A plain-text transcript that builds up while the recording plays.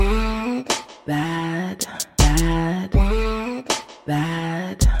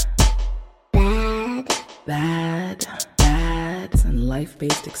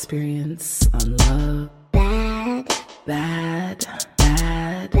life-based experience on love, bad,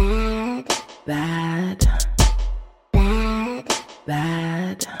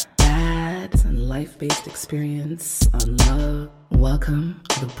 and life-based experience on love. Welcome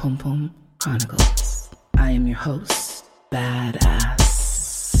to the Pum Pum Chronicles. I am your host,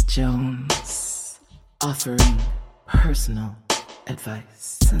 Badass Jones, offering personal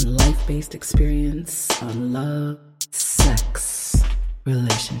advice and life-based experience on love, sex,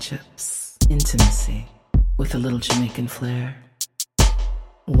 relationships, intimacy, with a little Jamaican flair.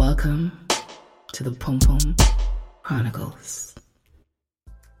 Welcome to the Pum Pum Chronicles.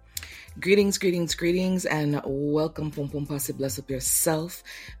 Greetings, and welcome, Pum Pum Posse. Bless up yourself.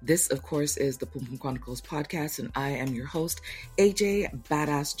 This, of course, is the Pum Pum Chronicles podcast, and I am your host, AJ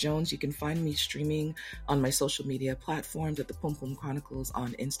Badass Jones. You can find me streaming on my social media platforms at the Pum Pum Chronicles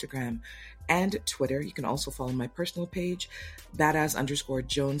on Instagram and Twitter. You can also follow my personal page,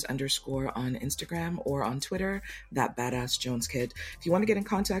 badass_Jones_ on Instagram or on Twitter, that Badass Jones Kid. If you want to get in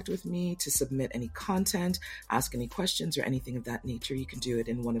contact with me to submit any content, ask any questions or anything of that nature, you can do it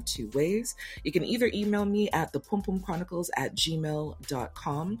in one of two ways. You can either email me at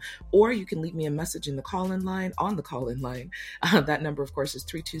thepumpumchronicles@gmail.com, or you can leave me a message in the call-in line, on the call-in line. That number, of course, is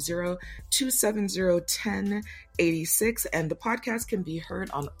 320-270-1086, and the podcast can be heard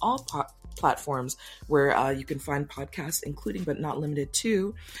on all platforms where you can find podcasts, including but not limited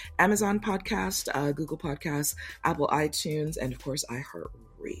to Amazon Podcast, Google Podcasts, Apple iTunes, and of course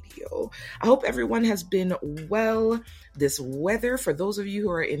iHeartRadio. I hope everyone has been well. This weather, for those of you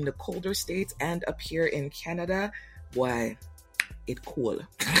who are in the colder states and up here in Canada, boy, it's cool.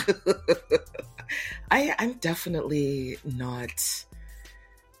 I'm definitely not...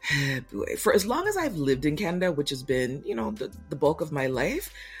 For as long as I've lived in Canada, which has been, the bulk of my life,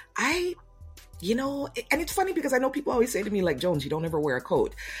 and it's funny because I know people always say to me, like, Jones, you don't ever wear a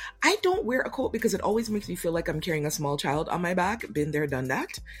coat. I don't wear a coat because it always makes me feel like I'm carrying a small child on my back. Been there, done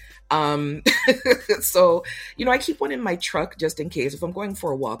that. So, I keep one in my truck just in case. If I'm going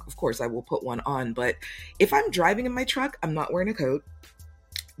for a walk, of course, I will put one on. But if I'm driving in my truck, I'm not wearing a coat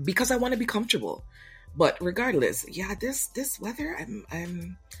because I want to be comfortable. But regardless, yeah, this weather,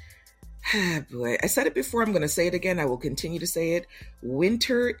 I'm boy, I said it before, I'm going to say it again. I will continue to say it.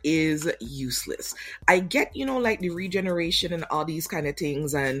 Winter is useless. I get, like the regeneration and all these kind of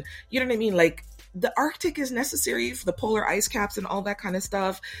things. And you know what I mean? Like the Arctic is necessary for the polar ice caps and all that kind of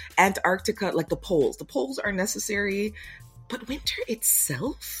stuff. Antarctica, like the poles are necessary. But winter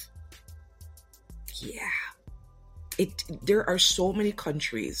itself, yeah. There are so mine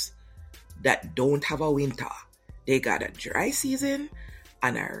countries that don't have a winter. They got a dry season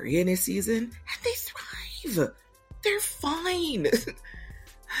and a rainy season, and they thrive. They're fine.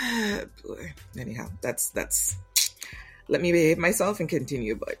 Boy. Anyhow, that's. Let me behave myself and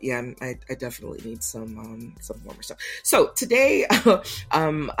continue. But yeah, I definitely need some warmer stuff. So today,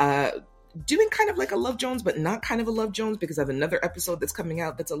 doing kind of like a Love Jones, but not kind of a Love Jones, because I have another episode that's coming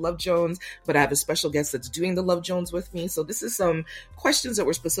out that's a Love Jones, but I have a special guest that's doing the Love Jones with me. So this is some questions that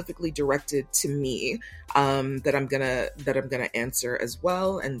were specifically directed to me, that I'm gonna answer as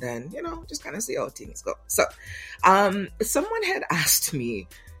well, and then just kind of see how things go. So, someone had asked me,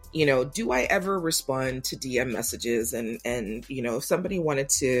 do I ever respond to DM messages, and if somebody wanted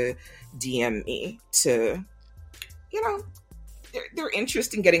to DM me to, their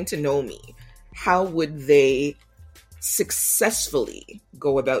interest in getting to know me, how would they successfully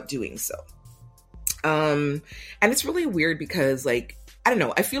go about doing so? And it's really weird because, like, I don't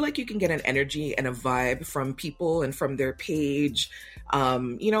know, I feel like you can get an energy and a vibe from people and from their page,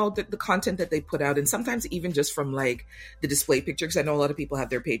 the content that they put out, and sometimes even just from like the display picture, because I know a lot of people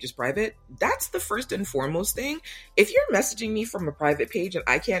have their pages private. That's the first and foremost thing. If you're messaging me from a private page and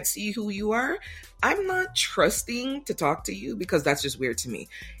I can't see who you are, I'm not trusting to talk to you, because that's just weird to me.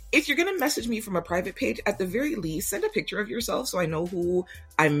 If you're going to message me from a private page, at the very least, send a picture of yourself so I know who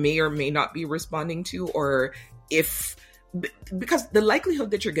I may or may not be responding to, or because the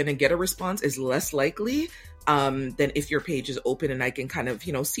likelihood that you're going to get a response is less likely than if your page is open and I can kind of,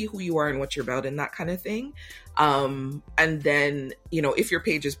 see who you are and what you're about and that kind of thing. And then, if your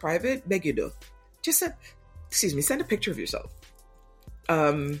page is private, beg you do. Just send a picture of yourself.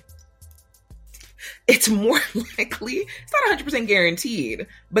 It's more likely, it's not 100% guaranteed,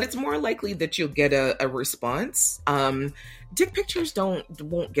 but it's more likely that you'll get a response. Dick pictures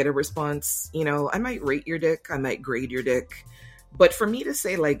won't get a response. I might rate your dick, I might grade your dick, but for me to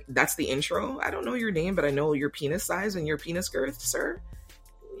say, like, that's the intro, I don't know your name, but I know your penis size and your penis girth, sir.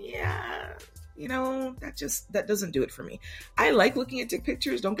 Yeah, that doesn't do it for me. I like looking at dick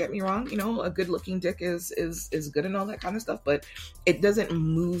pictures, don't get me wrong. A good looking dick is good and all that kind of stuff, but it doesn't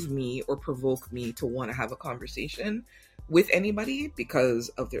move me or provoke me to want to have a conversation with anybody because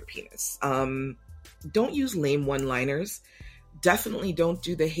of their penis. Don't use lame one-liners. Definitely don't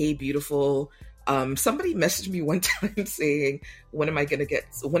do the "hey beautiful." Somebody messaged me one time saying, when am I gonna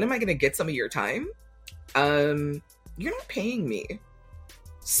get some of your time? You're not paying me,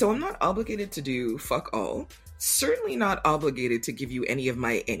 so I'm not obligated to do fuck all. Certainly not obligated to give you any of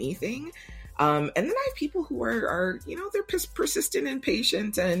my anything. And then I have people who are they're persistent and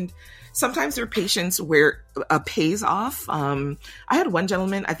patient, and sometimes their patience pays off. I had one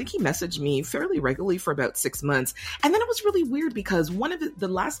gentleman, I think he messaged me fairly regularly for about 6 months. And then it was really weird because one of the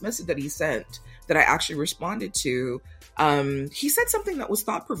last message that he sent that I actually responded to, he said something that was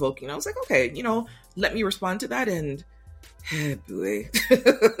thought provoking. I was like, okay, let me respond to that. And boy,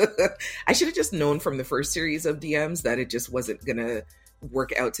 I should have just known from the first series of DMs that it just wasn't gonna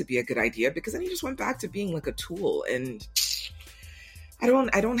work out to be a good idea, because then he just went back to being like a tool, and I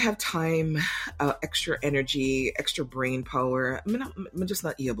don't have time, extra energy, extra brain power. I'm just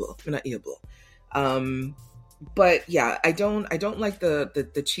not able. But yeah, I don't like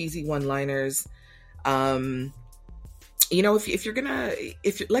the cheesy one-liners. If you're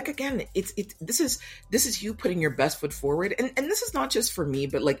like, again, this is you putting your best foot forward. And this is not just for me,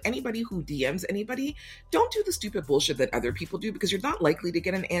 but like anybody who DMs anybody, don't do the stupid bullshit that other people do, because you're not likely to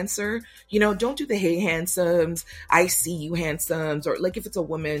get an answer. Don't do the "hey handsomes," "I see you handsomes," or like if it's a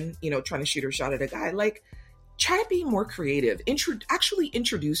woman, trying to shoot her shot at a guy, like, try to be more creative. Actually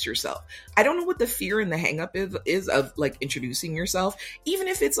introduce yourself. I don't know what the fear and the hang up is of like introducing yourself, even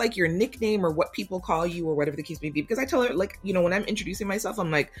if it's like your nickname or what people call you or whatever the case may be. Because I tell her, like, when I'm introducing myself,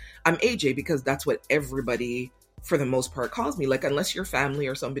 I'm like, I'm AJ, because that's what everybody for the most part calls me. Like, unless you're family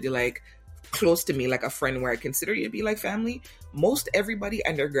or somebody like close to me, like a friend where I consider you to be like family, most everybody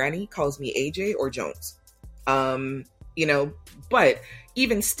and their granny calls me AJ or Jones. But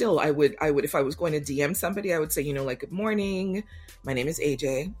even still, I would, if I was going to DM somebody, I would say, like, good morning, my name is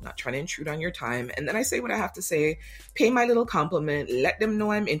AJ, not trying to intrude on your time. And then I say what I have to say, pay my little compliment, let them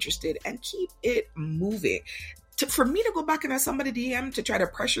know I'm interested, and keep it moving. For me to go back and ask somebody DM to try to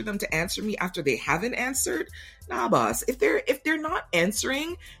pressure them to answer me after they haven't answered, nah, boss. If they're not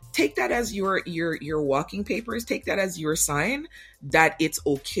answering, take that as your walking papers. Take that as your sign that it's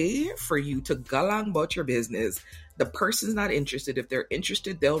okay for you to go along about your business. The person's not interested. If they're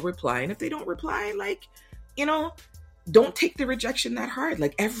interested, they'll reply. And if they don't reply, like, don't take the rejection that hard.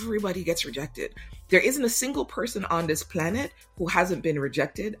 Like, everybody gets rejected. There isn't a single person on this planet who hasn't been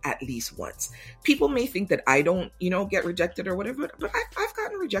rejected at least once. People may think that I don't, get rejected or whatever, but I've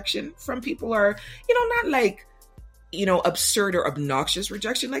gotten rejection from people are, not like, absurd or obnoxious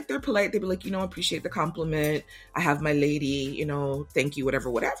rejection. Like, they're polite. They'd be like, appreciate the compliment. I have my lady, thank you, whatever.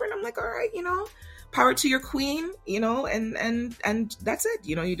 And I'm like, all right, power to your queen, and that's it.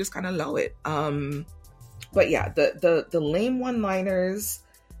 You just kind of low it. But yeah, the lame one-liners.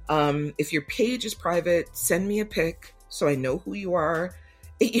 If your page is private, send me a pic so I know who you are.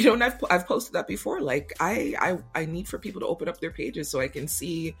 And I've posted that before. Like, I need for people to open up their pages so I can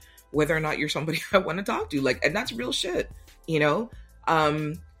see whether or not you're somebody I want to talk to. Like, and that's real shit, because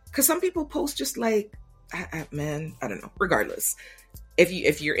some people post just like, man, I don't know. Regardless,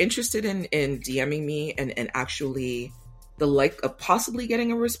 if you're interested in DMing me and actually the like of possibly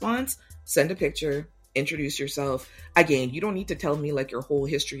getting a response, send a picture, introduce yourself. Again, you don't need to tell me like your whole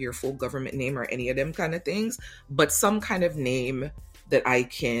history, your full government name, or any of them kind of things, but some kind of name that I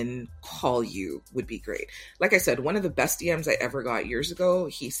can call you would be great. Like I said, one of the best DMs I ever got years ago,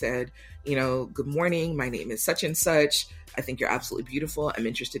 he said, good morning, my name is such and such. I think you're absolutely beautiful. I'm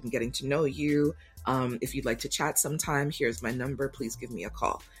interested in getting to know you. If you'd like to chat sometime, here's my number. Please give me a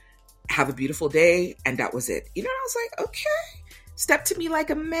call. Have a beautiful day. And that was it. I was like, okay. Step to me like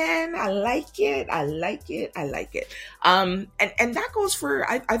a man. I like it. And that goes for,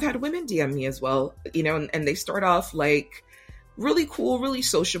 I've had women DM me as well, and they start off like really cool, really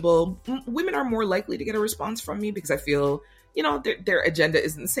sociable. Women are more likely to get a response from me because I feel, their agenda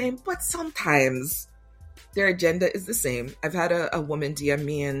isn't the same, but sometimes their agenda is the same. I've had a woman DM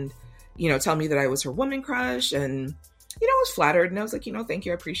me and, tell me that I was her woman crush, and, I was flattered, and I was like, thank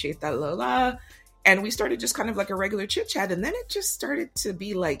you, I appreciate that, la la. And we started just kind of like a regular chit chat. And then it just started to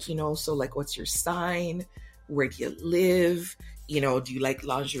be like, so like, what's your sign? Where do you live? Do you like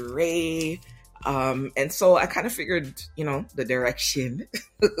lingerie? And so I kind of figured, the direction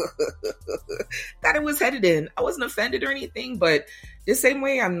that it was headed in. I wasn't offended or anything, but the same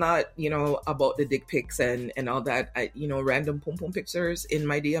way I'm not, about the dick pics and all that, random pom pom pictures in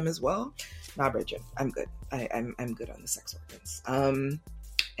my DM as well. Nah, Bridget, I'm good. I'm good on the sex organs.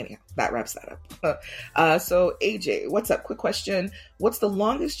 Anyhow, that wraps that up. So AJ, what's up? Quick question. What's the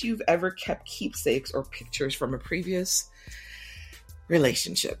longest you've ever kept keepsakes or pictures from a previous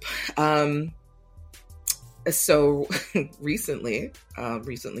relationship? So recently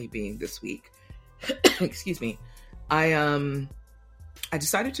being this week, excuse me, I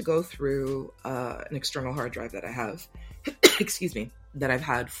decided to go through an external hard drive that I have, excuse me, that I've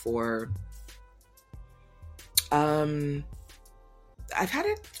had for, I've had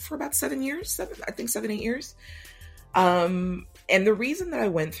it for about 7 years, 7, 8 years. And the reason that I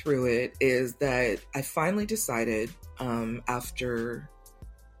went through it is that I finally decided, after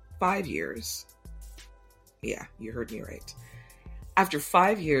 5 years, yeah, you heard me right. After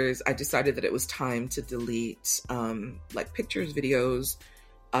 5 years, I decided that it was time to delete like pictures, videos,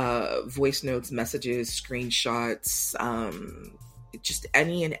 voice notes, messages, screenshots, just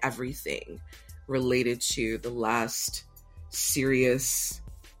any and everything related to the last serious,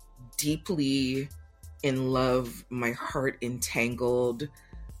 deeply in love, my heart entangled,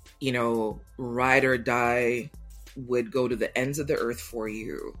 ride or die, would go to the ends of the earth for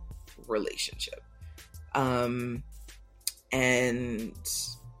you relationship. And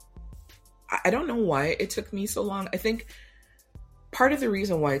I don't know why it took me so long. I think part of the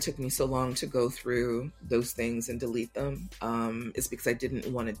reason why it took me so long to go through those things and delete them is because I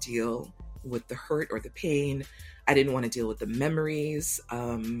didn't want to deal with the hurt or the pain. I didn't want to deal with the memories.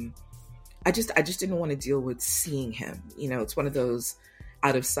 I just didn't want to deal with seeing him. It's one of those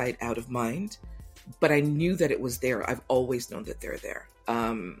out of sight, out of mind. But I knew that it was there. I've always known that they're there.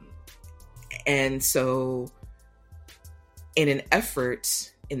 And so in an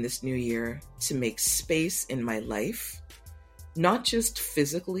effort in this new year to make space in my life, not just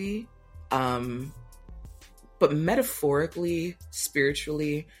physically, but metaphorically,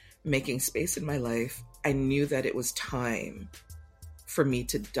 spiritually, making space in my life, I knew that it was time for me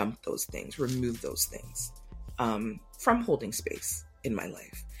to dump those things, remove those things from holding space in my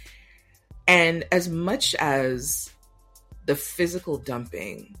life. And as much as the physical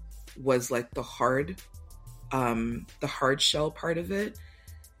dumping was like the hard shell part of it,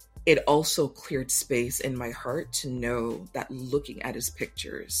 it also cleared space in my heart to know that looking at his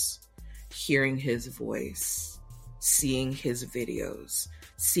pictures, hearing his voice, seeing his videos,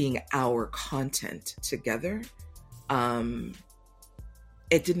 seeing our content together,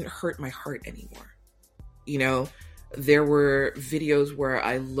 it didn't hurt my heart anymore. There were videos where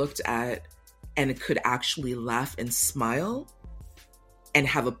I looked at and could actually laugh and smile and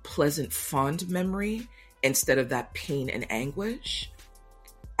have a pleasant, fond memory instead of that pain and anguish.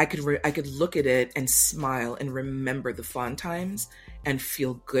 I could look at it and smile and remember the fond times and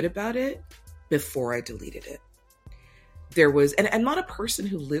feel good about it before I deleted it. There was, and I'm not a person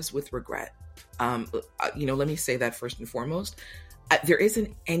who lives with regret. Let me say that first and foremost. There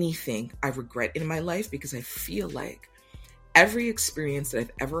isn't anything I regret in my life because I feel like every experience that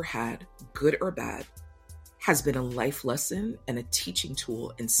I've ever had, good or bad, has been a life lesson and a teaching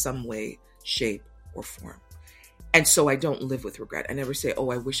tool in some way, shape, or form. And so I don't live with regret. I never say,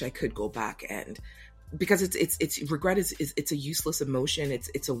 oh, I wish I could go back, and because it's regret is it's a useless emotion.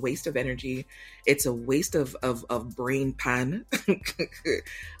 It's a waste of energy. It's a waste of brain pan.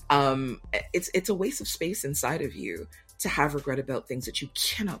 It's a waste of space inside of you to have regret about things that you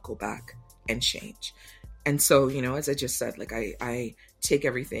cannot go back and change. And so, as I just said, like I take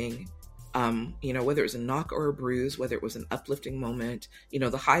everything, whether it was a knock or a bruise, whether it was an uplifting moment,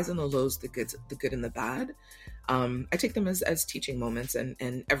 the highs and the lows, the good and the bad. I take them as teaching moments,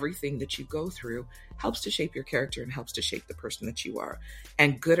 and everything that you go through helps to shape your character and helps to shape the person that you are.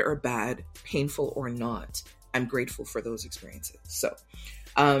 And good or bad, painful or not, I'm grateful for those experiences. So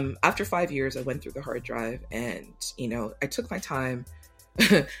after 5 years, I went through the hard drive and, I took my time.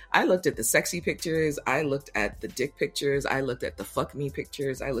 I looked at the sexy pictures. I looked at the dick pictures. I looked at the fuck me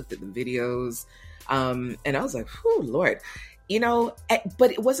pictures. I looked at the videos. And I was like, whew, Lord,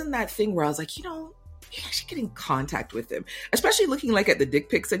 but it wasn't that thing where I was like, you actually get in contact with them, especially looking like at the dick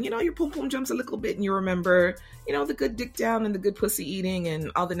pics and, your pum pum jumps a little bit and you remember, the good dick down and the good pussy eating and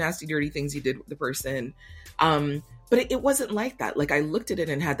all the nasty, dirty things you did with the person. But it wasn't like that. Like I looked at it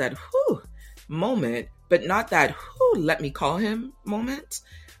and had that whew moment, but not that whew, let me call him moment.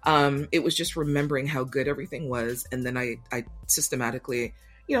 It was just remembering how good everything was. And then I systematically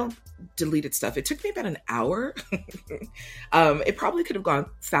deleted stuff. It took me about an hour. It probably could have gone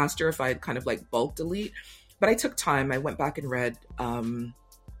faster if I had kind of like bulk delete, but I took time. I went back and read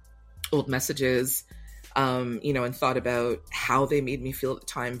old messages, and thought about how they made me feel at the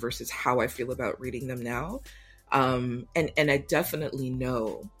time versus how I feel about reading them now. And I definitely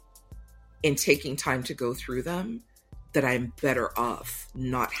know in taking time to go through them that I'm better off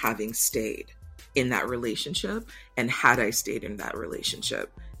not having stayed in that relationship. And had I stayed in that relationship,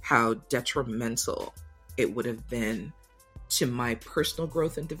 how detrimental it would have been to my personal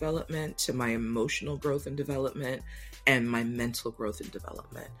growth and development, to my emotional growth and development, and my mental growth and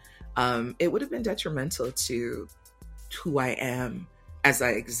development. It would have been detrimental to who I am as I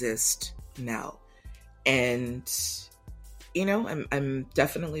exist now. And, I'm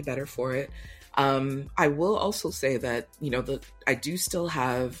definitely better for it. I will also say that, I do still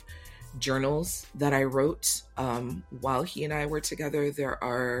have journals that I wrote while he and I were together. There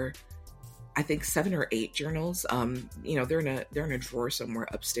are, I think, 7 or 8 journals. They're in a drawer somewhere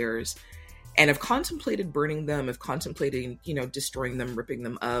upstairs. And I've contemplated burning them. I've contemplated, destroying them, ripping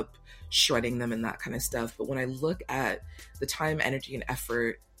them up, shredding them, and that kind of stuff. But when I look at the time, energy, and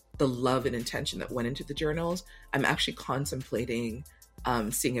effort, the love and intention that went into the journals, I'm actually contemplating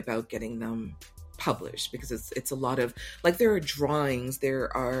seeing about getting them published, because it's a lot of, like, there are drawings,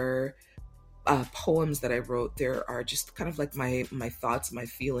 there are poems that I wrote, there are just kind of like my thoughts, my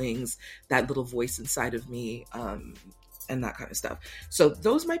feelings, that little voice inside of me, and that kind of stuff. So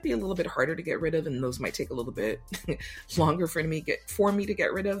those might be a little bit harder to get rid of, and those might take a little bit longer for me to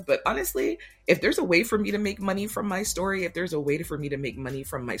get rid of. But honestly, if there's a way for me to make money from my story, if there's a way for me to make money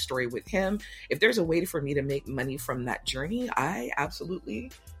from my story with him, if there's a way for me to make money from that journey, I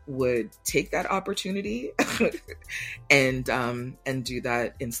absolutely would take that opportunity and do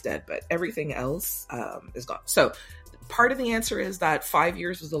that instead. But everything else is gone. So part of the answer is that 5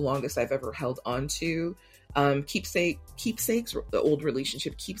 years was the longest I've ever held on to keepsakes, the old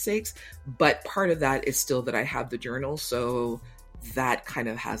relationship keepsakes. But part of that is still that I have the journal, so that kind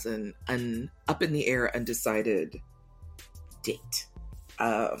of has an up in the air, undecided date.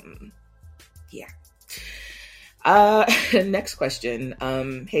 Yeah. Next question.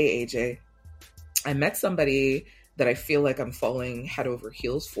 Hey AJ, I met somebody that I feel like I'm falling head over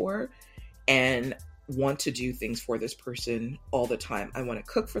heels for, and want to do things for this person all the time. I want to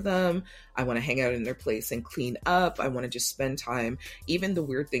cook for them. I want to hang out in their place and clean up. I want to just spend time, even the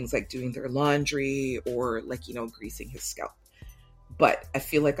weird things like doing their laundry or like, greasing his scalp. But I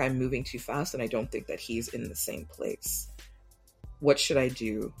feel like I'm moving too fast, and I don't think that he's in the same place. What should I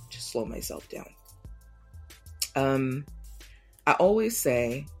do to slow myself down? I always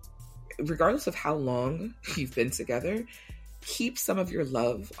say, regardless of how long you've been together, keep some of your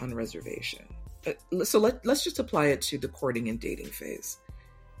love on reservation. So let's just apply it to the courting and dating phase.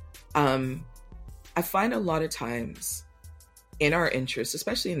 I find a lot of times in our interests,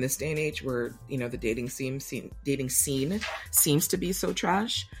 especially in this day and age where, the dating scene seems to be so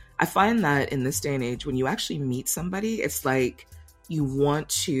trash. I find that in this day and age, when you actually meet somebody, it's like you want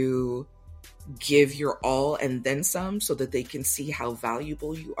to give your all and then some, so that they can see how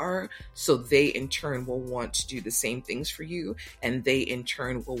valuable you are, so they in turn will want to do the same things for you, and they in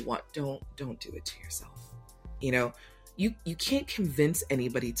turn will want, don't do it to yourself. You can't convince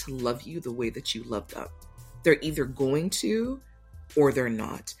anybody to love you the way that you love them. They're either going to or they're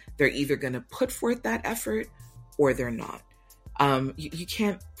not. They're either going to put forth that effort or they're not. You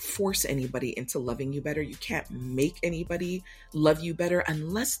can't force anybody into loving you better. You can't make anybody love you better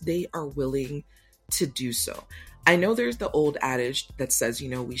unless they are willing to do so. I know there's the old adage that says,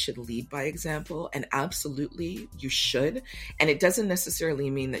 we should lead by example, and absolutely you should. And it doesn't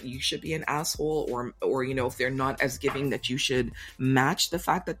necessarily mean that you should be an asshole or if they're not as giving, that you should match the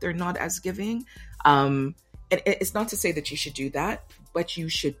fact that they're not as giving. And it's not to say that you should do that, but you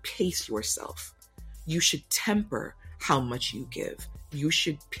should pace yourself. You should temper how much you give. You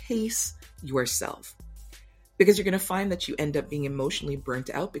should pace yourself, because you're going to find that you end up being emotionally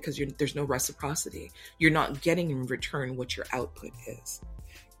burnt out because there's no reciprocity. You're not getting in return what your output is.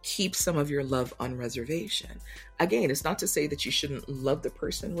 Keep some of your love on reservation. Again, it's not to say that you shouldn't love the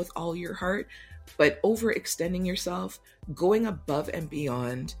person with all your heart, but overextending yourself, going above and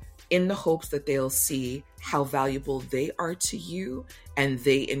beyond in the hopes that they'll see how valuable they are to you, and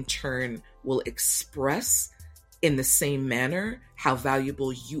they in turn will express in the same manner how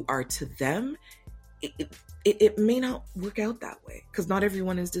valuable you are to them. It may not work out that way, because not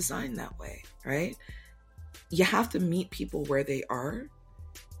everyone is designed that way, right? You have to meet people where they are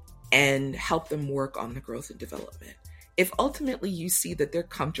and help them work on the growth and development. If ultimately you see that they're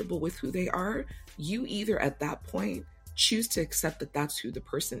comfortable with who they are, you either at that point choose to accept that that's who the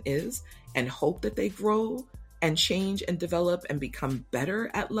person is and hope that they grow and change and develop and become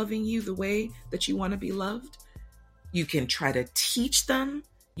better at loving you the way that you want to be loved. You can try to teach them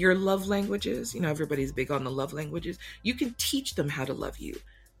your love languages. You know, everybody's big on the love languages. You can teach them how to love you,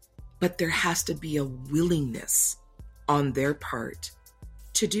 but there has to be a willingness on their part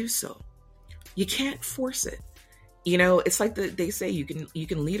to do so. You can't force it. You know, it's like they say you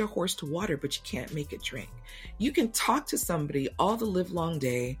can lead a horse to water, but you can't make it drink. You can talk to somebody all the live long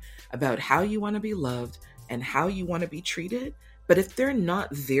day about how you want to be loved and how you want to be treated. But if they're not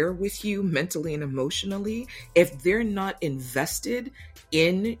there with you mentally and emotionally, if they're not invested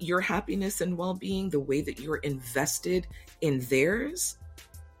in your happiness and well-being the way that you're invested in theirs,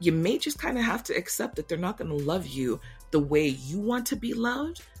 you may just kind of have to accept that they're not going to love you the way you want to be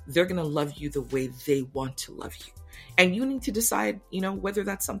loved. They're going to love you the way they want to love you. And you need to decide, you know, whether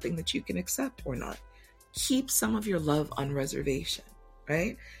that's something that you can accept or not. Keep some of your love on reservation,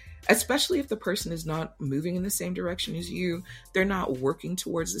 right? Especially if the person is not moving in the same direction as you, they're not working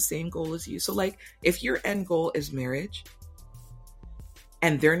towards the same goal as you. So like if your end goal is marriage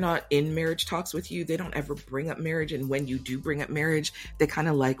and they're not in marriage talks with you, they don't ever bring up marriage. And when you do bring up marriage, they kind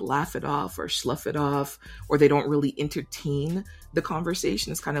of like laugh it off or slough it off, or they don't really entertain the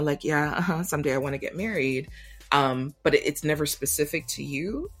conversation. It's kind of like, yeah, someday I want to get married. But it's never specific to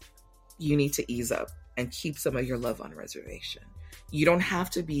you. You need to ease up and keep some of your love on reservation. You don't have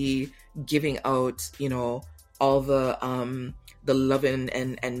to be giving out, you know, all the love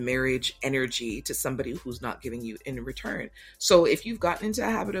and marriage energy to somebody who's not giving you in return. So if you've gotten into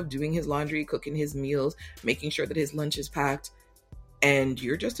a habit of doing his laundry, cooking his meals, making sure that his lunch is packed, and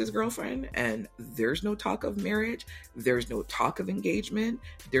you're just his girlfriend and there's no talk of marriage, there's no talk of engagement,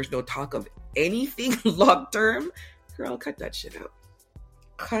 there's no talk of anything long term, girl, cut that shit out.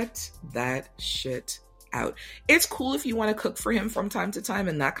 Cut that shit out. It's cool if you want to cook for him from time to time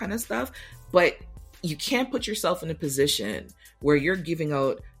and that kind of stuff, but you can't put yourself in a position where you're giving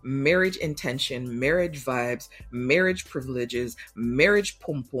out marriage intention, marriage vibes, marriage privileges, marriage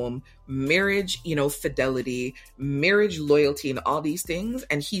pum-pum, marriage, you know, fidelity, marriage loyalty, and all these things,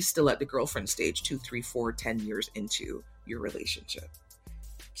 and he's still at the girlfriend stage 2, 3, 4, 10 years into your relationship.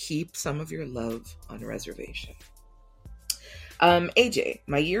 Keep some of your love on reservation. AJ,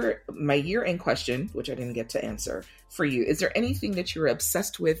 my year in question, which I didn't get to answer for you. Is there anything that you were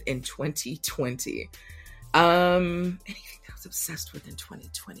obsessed with in 2020? Anything that I was obsessed with in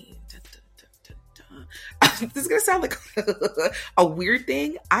 2020? This is gonna sound like a weird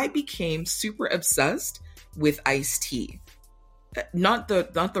thing. I became super obsessed with iced tea, not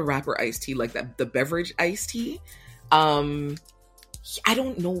the rapper iced tea, like that the beverage iced tea. I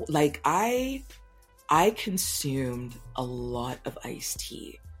don't know, like I consumed a lot of iced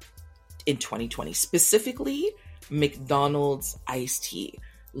tea in 2020, specifically McDonald's iced tea,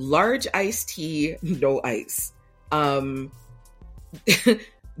 large iced tea, no ice.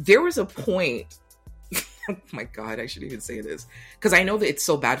 There was a point, oh my God, I should even say this, because I know that it's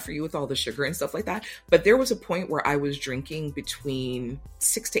so bad for you with all the sugar and stuff like that, but there was a point where I was drinking between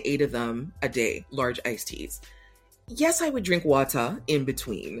 6 to 8 of them a day, large iced teas. Yes, I would drink water in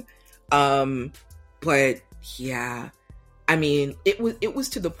between. But yeah, I mean, it was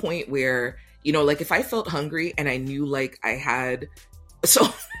to the point where, you know, like if I felt hungry and I knew like I had,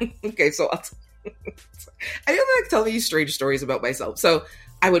 so, okay, so I feel like telling you strange stories about myself. So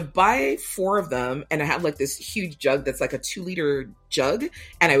I would buy 4 of them and I have like this huge jug that's like a 2-liter jug,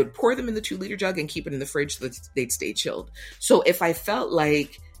 and I would pour them in the 2-liter jug and keep it in the fridge so that they'd stay chilled. So if I felt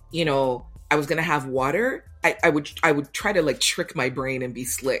like, you know, I was going to have water, I would try to like trick my brain and be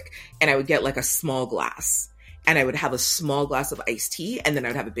slick, and I would get like a small glass and I would have a small glass of iced tea, and then I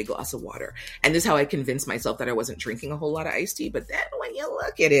would have a big glass of water. And this is how I convinced myself that I wasn't drinking a whole lot of iced tea. But then when you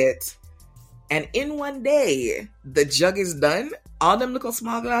look at it, and in one day, the jug is done, all them little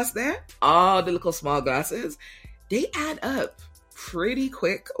small glasses there, all the little small glasses, they add up pretty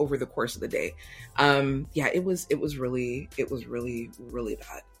quick over the course of the day. Yeah, it was really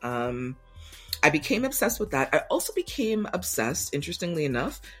bad. I became obsessed with that. I also became obsessed, interestingly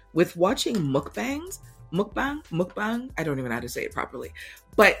enough, with watching mukbang. I don't even know how to say it properly,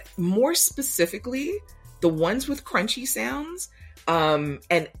 but more specifically, the ones with crunchy sounds, and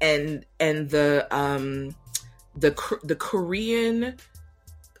the Korean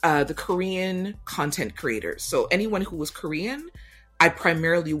content creators. So anyone who was Korean, I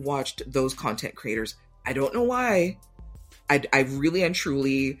primarily watched those content creators. I don't know why. I really and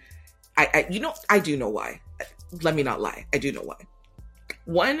truly, I do know why. Let me not lie. I do know why.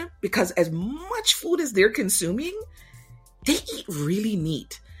 One, because as much food as they're consuming, they eat really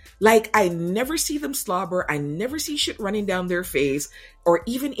neat. Like, I never see them slobber. I never see shit running down their face or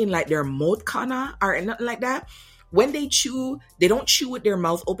even in like their mouth kana or nothing like that. When they chew, they don't chew with their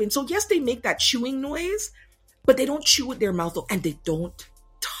mouth open. So yes, they make that chewing noise, but they don't chew with their mouth open and they don't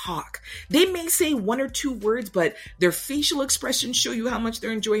talk. They may say one or two words, but their facial expressions show you how much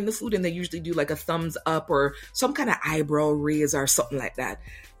they're enjoying the food. And they usually do like a thumbs up or some kind of eyebrow raise or something like that.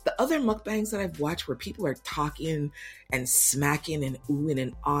 The other mukbangs that I've watched where people are talking and smacking and oohing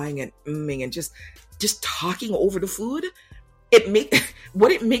and ahhing and umming and just talking over the food,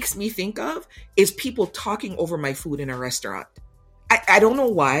 what it makes me think of is people talking over my food in a restaurant. I don't know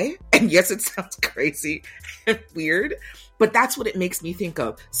why. And yes, it sounds crazy and weird, but that's what it makes me think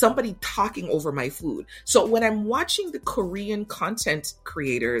of. Somebody talking over my food. So when I'm watching the Korean content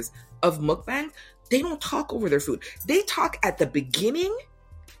creators of mukbang, they don't talk over their food. They talk at the beginning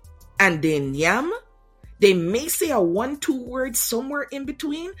and then yam. They may say a 1-2 word somewhere in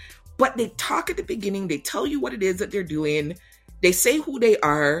between, but they talk at the beginning. They tell you what it is that they're doing. They say who they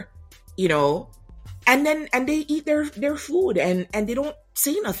are, and they eat their food and they don't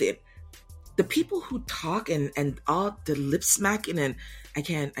say nothing. The people who talk and all the lip smacking and I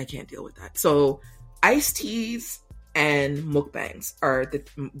can't deal with that. So iced teas and mukbangs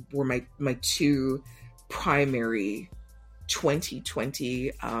were my two primary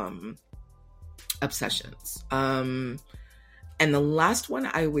 2020 obsessions. And the last one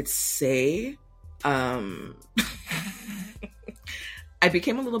I would say, I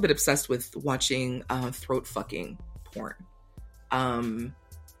became a little bit obsessed with watching throat fucking porn.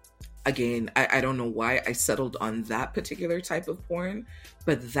 Again, I don't know why I settled on that particular type of porn,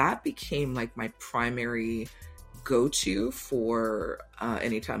 but that became like my primary go-to for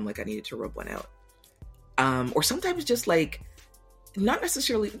anytime like I needed to rub one out. Or sometimes just like, not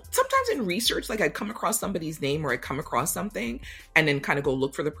necessarily, sometimes in research, like I'd come across somebody's name or I'd come across something and then kind of go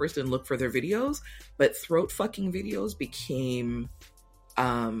look for the person and look for their videos. But throat fucking videos became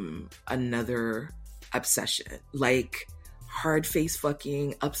another obsession. Like hard face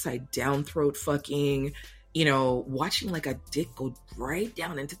fucking, upside down throat fucking, watching like a dick go right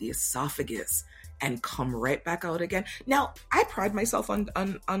down into the esophagus and come right back out again. Now, I pride myself on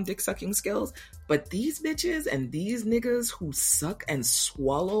dick sucking skills, but these bitches and these niggas who suck and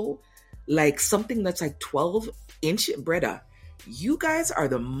swallow like something that's like 12 inch Breda, you guys are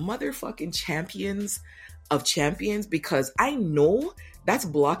the motherfucking champions of champions, because I know that's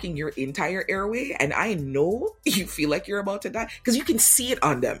blocking your entire airway and I know you feel like you're about to die because you can see it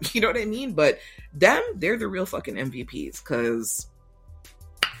on them. You know what I mean? But them, they're the real fucking MVPs because,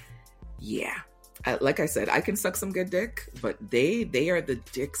 yeah. Like I said, I can suck some good dick, but they are the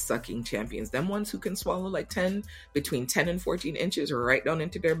dick sucking champions. Them ones who can swallow like between 10 and 14 inches right down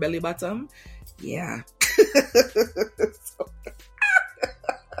into their belly bottom. Yeah.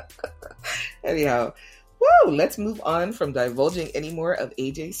 Anyhow, woo, let's move on from divulging any more of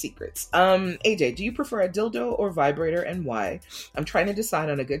AJ's secrets. AJ, do you prefer a dildo or vibrator and why? I'm trying to decide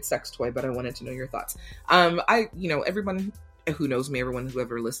on a good sex toy, but I wanted to know your thoughts. Everyone who knows me, everyone who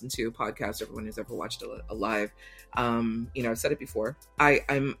ever listened to a podcast, everyone who's ever watched a live, I've said it before. I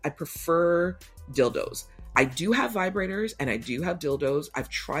prefer dildos. I do have vibrators and I do have dildos. I've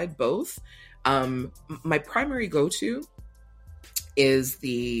tried both. My primary go-to is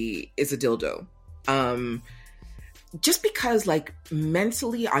a dildo. Just because like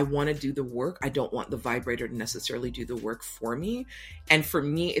mentally I want to do the work. I don't want the vibrator to necessarily do the work for me. And for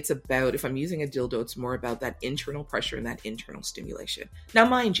me, it's about, if I'm using a dildo, it's more about that internal pressure and that internal stimulation. Now,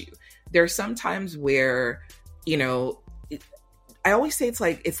 mind you, there are some times where, I always say it's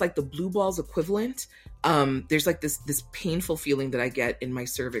like the blue balls equivalent. There's like this painful feeling that I get in my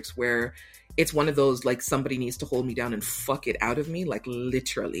cervix where it's one of those, like somebody needs to hold me down and fuck it out of me, like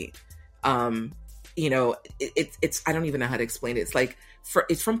literally. It's I don't even know how to explain it. It's like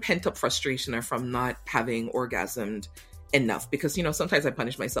it's from pent up frustration or from not having orgasmed enough, because sometimes I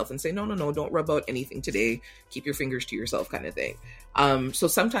punish myself and say no, don't rub out anything today, keep your fingers to yourself kind of thing. So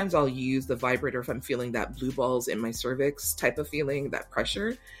sometimes I'll use the vibrator if I'm feeling that blue balls in my cervix type of feeling, that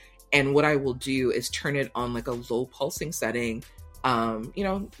pressure. And what I will do is turn it on like a low pulsing setting,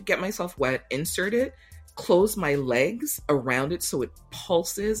 get myself wet, insert it, close my legs around it so it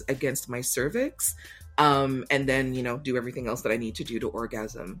pulses against my cervix, and then do everything else that I need to do to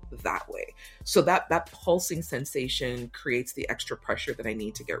orgasm that way. So that pulsing sensation creates the extra pressure that I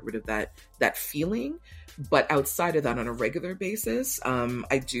need to get rid of that feeling. But outside of that, on a regular basis,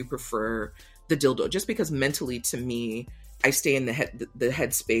 I do prefer the dildo, just because mentally, to me, I stay in the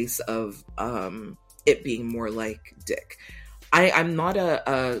headspace of it being more like dick. I'm not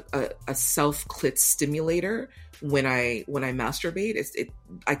a self clit stimulator, when I masturbate,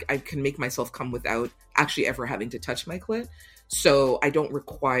 I can make myself come without actually ever having to touch my clit. So I don't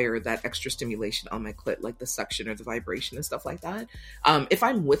require that extra stimulation on my clit, like the suction or the vibration and stuff like that. If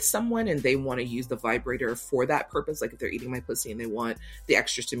I'm with someone and they want to use the vibrator for that purpose, like if they're eating my pussy and they want the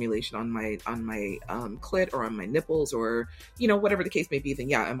extra stimulation on my clit or on my nipples, or whatever the case may be, then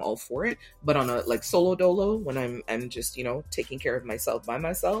yeah, I'm all for it. But on a like solo dolo, when I'm just taking care of myself by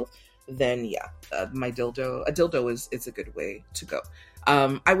myself, then yeah, a dildo is a good way to go.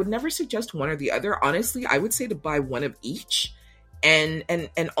 I would never suggest one or the other. Honestly, I would say to buy one of each and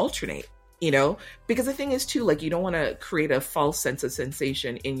alternate, because the thing is too, like, you don't want to create a false sense of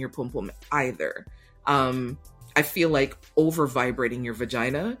sensation in your pum pum either. I feel like over vibrating your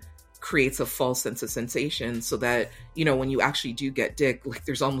vagina creates a false sense of sensation, so that, when you actually do get dick, like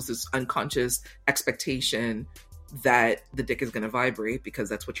there's almost this unconscious expectation that the dick is going to vibrate, because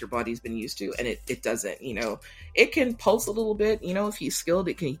that's what your body's been used to, and it doesn't. It can pulse a little bit, if he's skilled,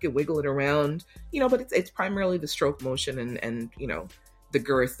 you can wiggle it around, but it's primarily the stroke motion and the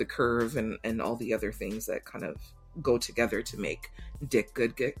girth, the curve, and all the other things that kind of go together to make dick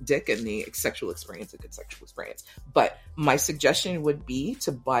good dick, and the sexual experience a good sexual experience. But my suggestion would be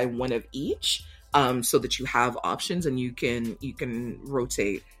to buy one of each, so that you have options and you can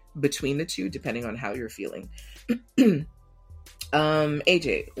rotate between the two depending on how you're feeling.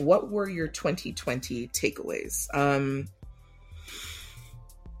 AJ, what were your 2020 takeaways?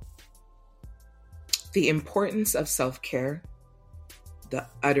 The importance of self-care, the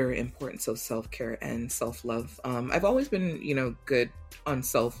utter importance of self-care and self-love. I've always been, good on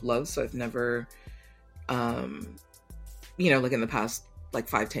self-love, so I've never, like in the past, like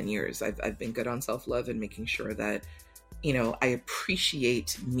 5-10 years, I've been good on self-love and making sure that, I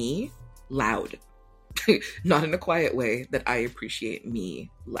appreciate me loud. Not in a quiet way, that I appreciate me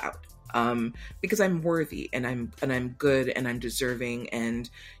loud. Because I'm worthy and I'm good and I'm deserving, and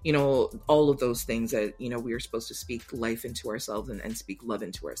all of those things that we are supposed to speak life into ourselves and speak love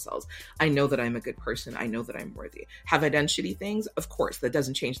into ourselves. I know that I'm a good person. I know that I'm worthy. Have I done shitty things? Of course. That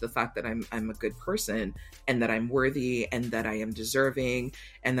doesn't change the fact that I'm a good person, and that I'm worthy, and that I am deserving,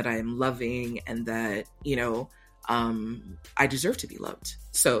 and that I am loving, and that I deserve to be loved.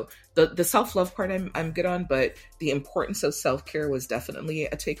 So the self-love part I'm good on, but the importance of self-care was definitely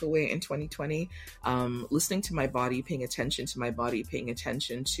a takeaway in 2020. Listening to my body, paying attention to my body, paying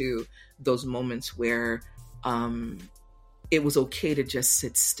attention to those moments where it was okay to just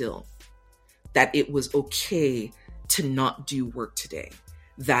sit still, that it was okay to not do work today.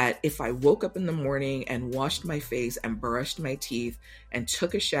 That if I woke up in the morning and washed my face and brushed my teeth and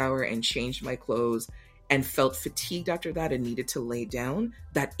took a shower and changed my clothes and felt fatigued after that and needed to lay down,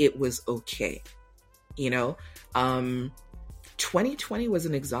 that it was okay. 2020 was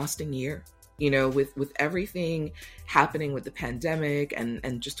an exhausting year, with everything happening with the pandemic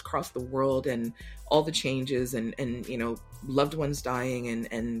and just across the world, and all the changes and loved ones dying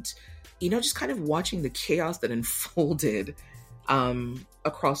and just kind of watching the chaos that unfolded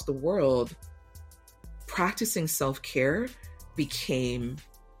across the world. Practicing self-care became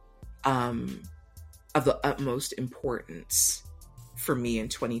of the utmost importance for me in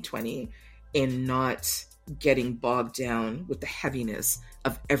 2020, in not getting bogged down with the heaviness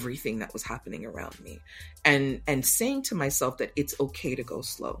of everything that was happening around me, and saying to myself that it's okay to go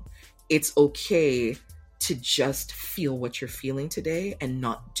slow. It's okay to just feel what you're feeling today and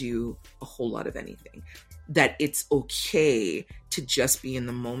not do a whole lot of anything. That it's okay to just be in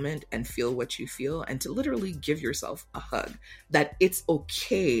the moment and feel what you feel, and to literally give yourself a hug. That it's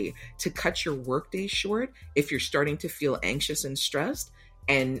okay to cut your workday short if you're starting to feel anxious and stressed,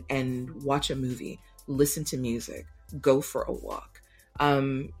 and watch a movie, listen to music, go for a walk.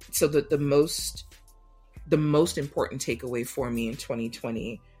 So the most important takeaway for me in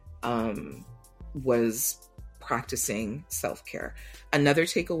 2020 was practicing self-care. Another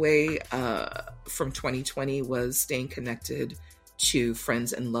takeaway from 2020 was staying connected to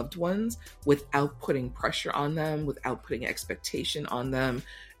friends and loved ones without putting pressure on them, without putting expectation on them,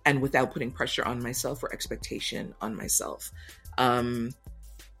 and without putting pressure on myself or expectation on myself.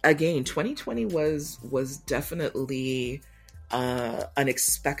 Again, 2020 was definitely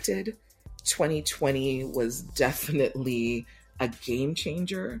unexpected. 2020 was definitely a game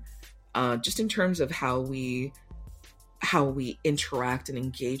changer, just in terms of how we interact and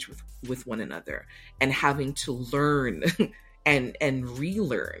engage with one another, and having to learn and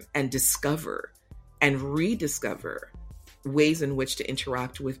relearn and discover and rediscover ways in which to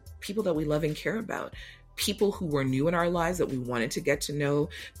interact with people that we love and care about, people who were new in our lives that we wanted to get to know.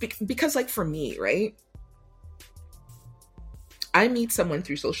 Because like for me, right? I meet someone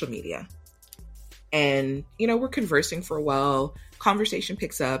through social media. And, we're conversing for a while, conversation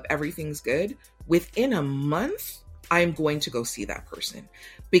picks up, everything's good. Within a month, I'm going to go see that person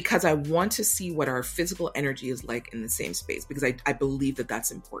because I want to see what our physical energy is like in the same space, because I believe that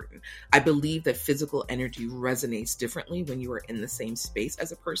that's important. I believe that physical energy resonates differently when you are in the same space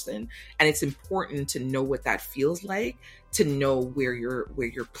as a person. And it's important to know what that feels like, to know where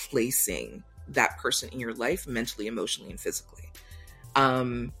you're placing that person in your life, mentally, emotionally, and physically.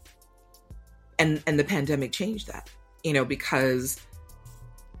 And the pandemic changed that, because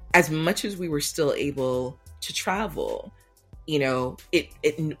as much as we were still able to travel,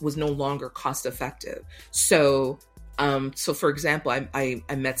 it was no longer cost effective. So for example, I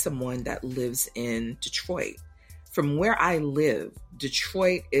met someone that lives in Detroit. From where I live,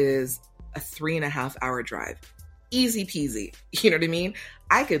 Detroit is a 3.5 hour drive. Easy peasy. You know what I mean?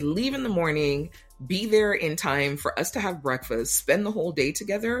 I could leave in the morning, be there in time for us to have breakfast, spend the whole day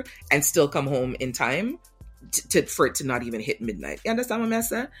together, and still come home in time for it to not even hit midnight. You understand what I'm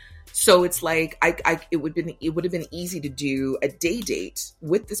saying? So it's like it would have been easy to do a day date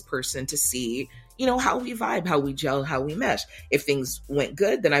with this person to see, how we vibe, how we gel, how we mesh. If things went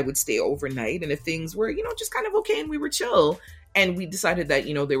good, then I would stay overnight. And if things were, just kind of okay and we were chill, and we decided that,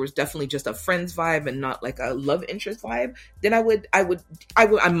 there was definitely just a friend's vibe and not like a love interest vibe, then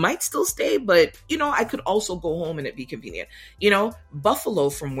I might still stay, but, I could also go home and it'd be convenient. Buffalo,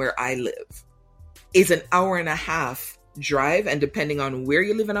 from where I live, is an 1.5 hour drive. And depending on where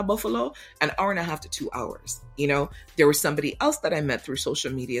you live in Buffalo, 1.5 hours to 2 hours. There was somebody else that I met through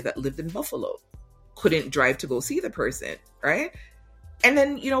social media that lived in Buffalo, couldn't drive to go see the person. Right. And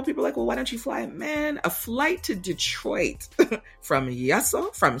then, people are like, well, why don't you fly? Man, a flight to Detroit from here, it's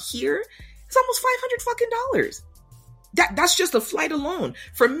almost $500 That's just a flight alone.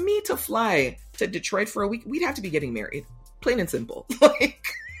 For me to fly to Detroit for a week, we'd have to be getting married. Plain and simple.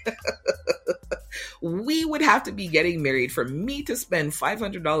 We would have to be getting married for me to spend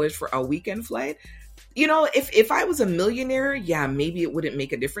 $500 for a weekend flight. If I was a millionaire, yeah, maybe it wouldn't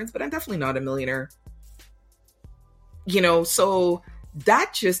make a difference, but I'm definitely not a millionaire. So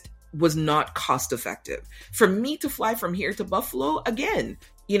that just was not cost effective. For me to fly from here to Buffalo, again,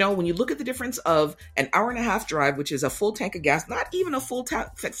 when you look at the difference of 1.5 hour drive, which is a full tank of gas, not even a full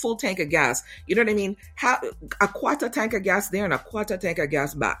tank of gas, you know what I mean? A quarter tank of gas there and a quarter tank of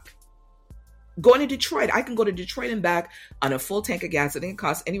gas back. Going to Detroit, I can go to Detroit and back on a full tank of gas. I think it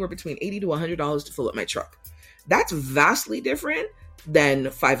costs anywhere between $80 to $100 to fill up my truck. That's vastly different than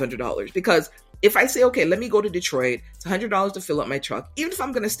 $500, because if I say, okay, let me go to Detroit, it's $100 to fill up my truck. Even if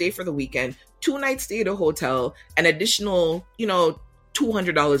I'm going to stay for the weekend, 2 nights stay at a hotel, an additional,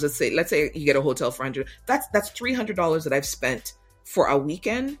 $200. Let's say you get a hotel for $100. That's $300 that I've spent for a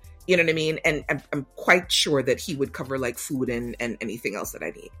weekend. You know what I mean? And I'm quite sure that he would cover like food and anything else that I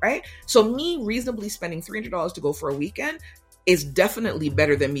need. Right. So me reasonably spending $300 to go for a weekend is definitely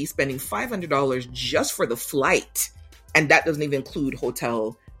better than me spending $500 just for the flight. And that doesn't even include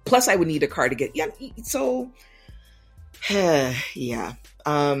hotel. Plus, I would need a car to get. Yeah. So, yeah.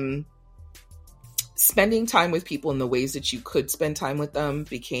 Spending time with people in the ways that you could spend time with them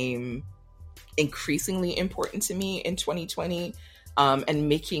became increasingly important to me in 2020. And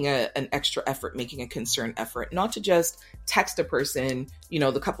making an extra effort, making a concerned effort, not to just text a person,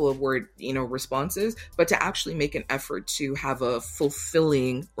 the couple of word, responses, but to actually make an effort to have a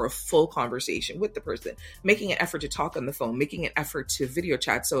fulfilling or a full conversation with the person, making an effort to talk on the phone, making an effort to video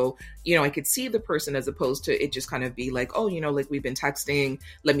chat. So, I could see the person as opposed to it just kind of be like, oh, like we've been texting,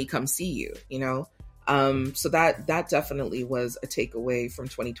 let me come see you, So that definitely was a takeaway from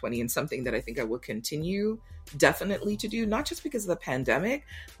 2020 and something that I think I will continue definitely to do, not just because of the pandemic,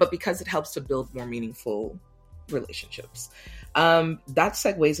 but because it helps to build more meaningful relationships. That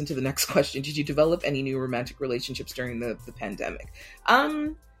segues into the next question. Did you develop any new romantic relationships during the pandemic?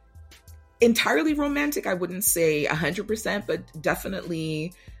 Entirely romantic, I wouldn't say 100%, but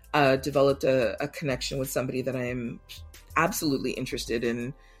definitely developed a connection with somebody that I'm absolutely interested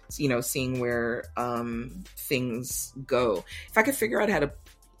in, seeing where things go. If I could figure out how to,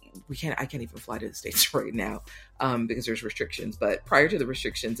 I can't even fly to the States right now because there's restrictions. But prior to the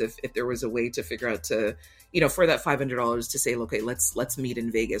restrictions, if there was a way to figure out to, for that $500 to say, okay, let's meet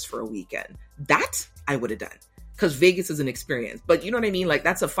in Vegas for a weekend, that I would have done. Because Vegas is an experience. But you know what I mean? Like,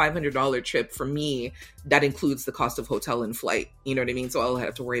 that's a $500 trip for me. That includes the cost of hotel and flight. You know what I mean? So all I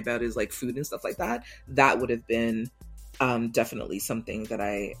have to worry about is like food and stuff like that. That would have been definitely something that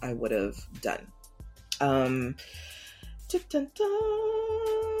I would have done.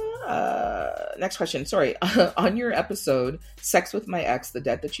 Next question. Sorry. On your episode, Sex with My Ex, The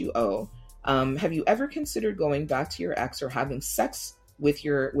Debt That You Owe, have you ever considered going back to your ex or having sex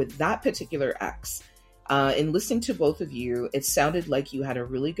with that particular ex. In listening to both of you, it sounded like you had a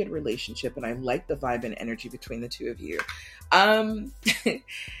really good relationship, and I liked the vibe and energy between the two of you.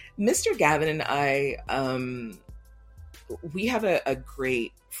 Mr. Gavin and I, we have a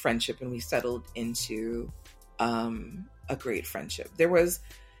great friendship, and we settled into a great friendship. There was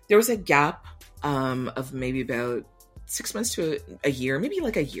a gap of maybe about 6 months to a year, maybe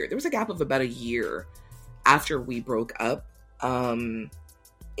like a year. There was a gap of about a year after we broke up.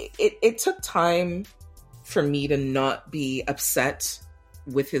 It took time for me to not be upset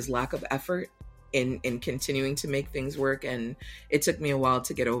with his lack of effort in continuing to make things work. And it took me a while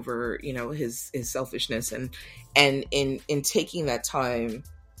to get over, his selfishness, and in taking that time,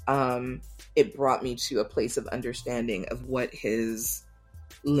 it brought me to a place of understanding of what his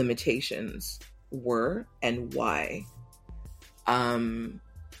limitations were and why.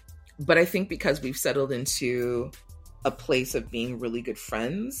 But I think because we've settled into a place of being really good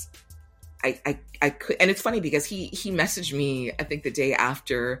friends, I could, and it's funny because he messaged me, I think the day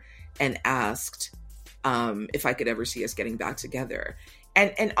after, and asked if I could ever see us getting back together.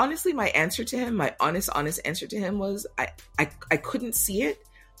 And honestly, my answer to him, my honest answer to him was I couldn't see it,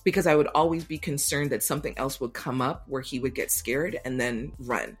 because I would always be concerned that something else would come up where he would get scared and then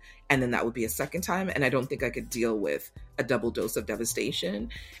run. And then that would be a second time. And I don't think I could deal with a double dose of devastation.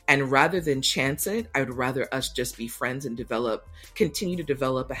 And rather than chance it, I would rather us just be friends and continue to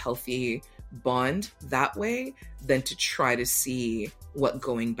develop a healthy bond that way, than to try to see what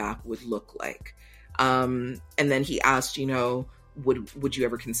going back would look like. And then he asked, would you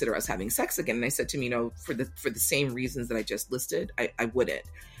ever consider us having sex again? And I said to him, for the same reasons that I just listed, I wouldn't,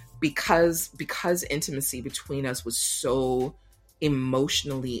 because intimacy between us was so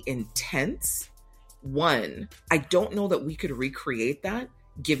emotionally intense. One, I don't know that we could recreate that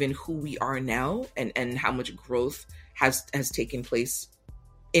given who we are now and how much growth has taken place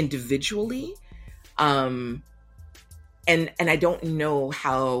individually. And I don't know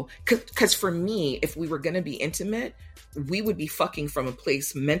how, because for me, if we were going to be intimate, we would be fucking from a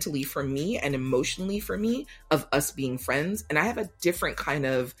place mentally for me and emotionally for me of us being friends. And I have a different kind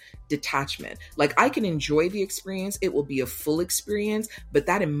of detachment. Like, I can enjoy the experience. It will be a full experience, but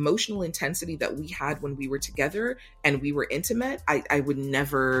that emotional intensity that we had when we were together and we were intimate, I would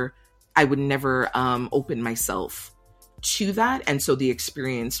never open myself to that. And so the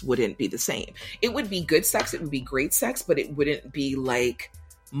experience wouldn't be the same. It would be good sex. It would be great sex, but it wouldn't be like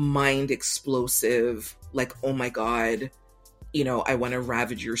mind explosive, like, oh my God, I want to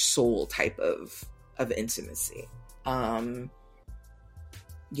ravage your soul type of intimacy.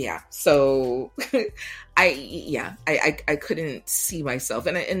 Yeah. So I couldn't see myself.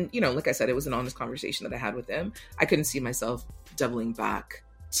 And like I said, it was an honest conversation that I had with him. I couldn't see myself doubling back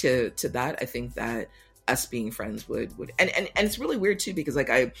to that. I think that us being friends would and it's really weird too, because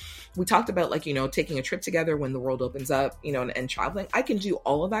we talked about taking a trip together when the world opens up, and traveling. I can do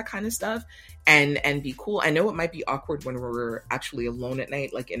all of that kind of stuff and be cool. I know it might be awkward when we're actually alone at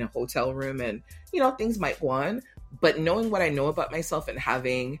night, like in a hotel room, and things might go on, but knowing what I know about myself and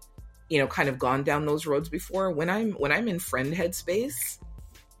having kind of gone down those roads before, when I'm in friend headspace,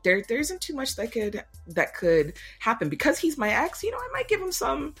 there isn't too much that could happen. Because he's my ex, I might give him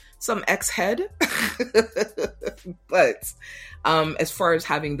some ex head. But as far as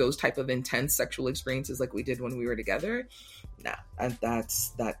having those type of intense sexual experiences like we did when we were together, nah,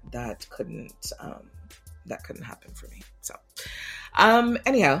 that couldn't happen for me. So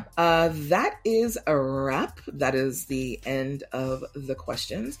anyhow, that is a wrap. That is the end of the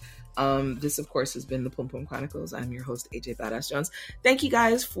questions. This, of course, has been the Pum Pum Chronicles. I'm your host, AJ Badass Jones. Thank you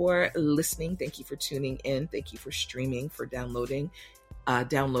guys for listening. Thank you for tuning in. Thank you for streaming, for downloading and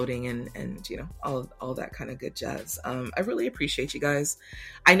all that kind of good jazz. I really appreciate you guys.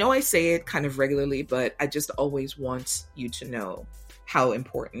 I know I say it kind of regularly, but I just always want you to know how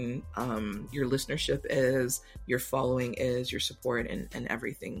important your listenership is, your following is, your support, and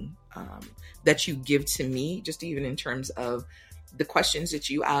everything that you give to me, just even in terms of the questions that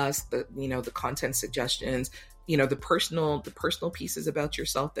you ask, the content suggestions, the personal pieces about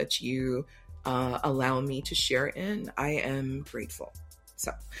yourself that you allow me to share in. I am grateful.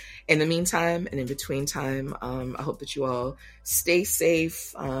 So in the meantime and in between time, I hope that you all stay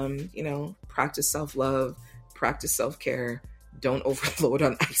safe, practice self-love, practice self-care, don't overload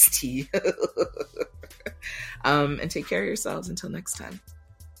on iced tea, and take care of yourselves until next time.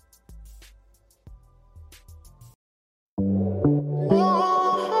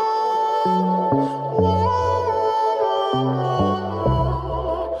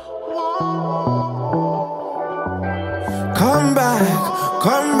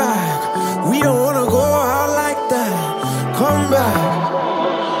 Come back, we don't wanna go out like that. Come back.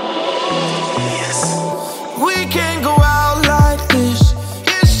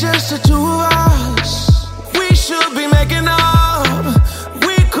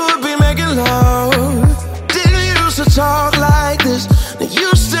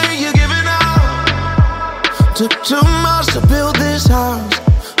 Took too much to build this house.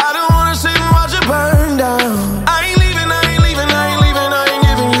 I don't wanna sit and watch it burn down. I ain't leaving, I ain't leaving, I ain't leaving, I ain't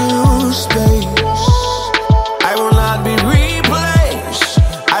giving you space. I will not be replaced.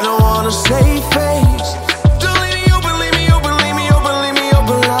 I don't wanna save face. Don't leave me open, leave me open, leave me open, leave me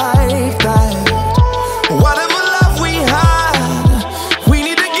open like that. Whatever love we had, we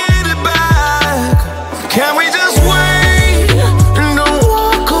need to get it back. Can we just wait and don't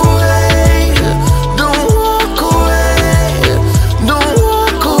walk away? Don't walk away, don't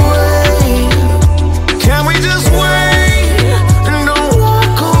walk away. Can we just wait and don't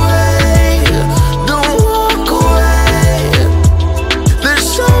walk away? Don't walk away. There's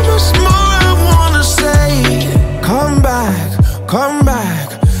so much more I wanna say. Come back, come back.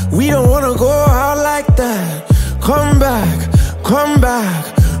 We don't wanna go out like that. Come back, come back.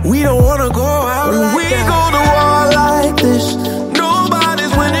 We don't wanna go out like that. When we go to war like this,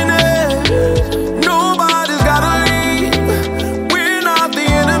 nobody's winning it. Nobody's gotta leave. We're not the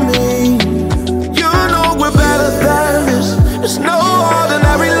enemy. You know we're better than this. It's no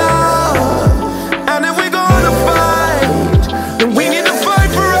ordinary love. And if we're gonna fight, then we need to fight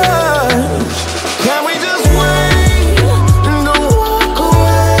for us. Can we just wait and don't walk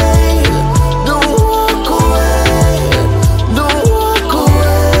away? Don't walk away, don't walk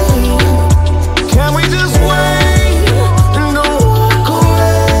away. Can we just wait and don't walk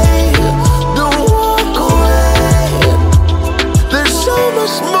away? Don't walk away. There's so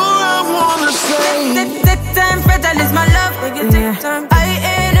much more I wanna say. Take time, fragile is my love. I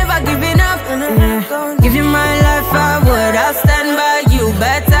ain't never giving up. Give you my life, I would. I'll stand by you.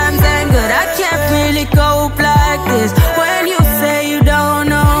 Bad times ain't good. I can't really cope like this when you say you don't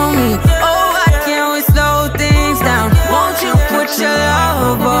know me. Oh, why can't we slow things down? Won't you put your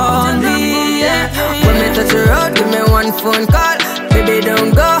love on me? Yeah. When me touch the road, give me one phone call.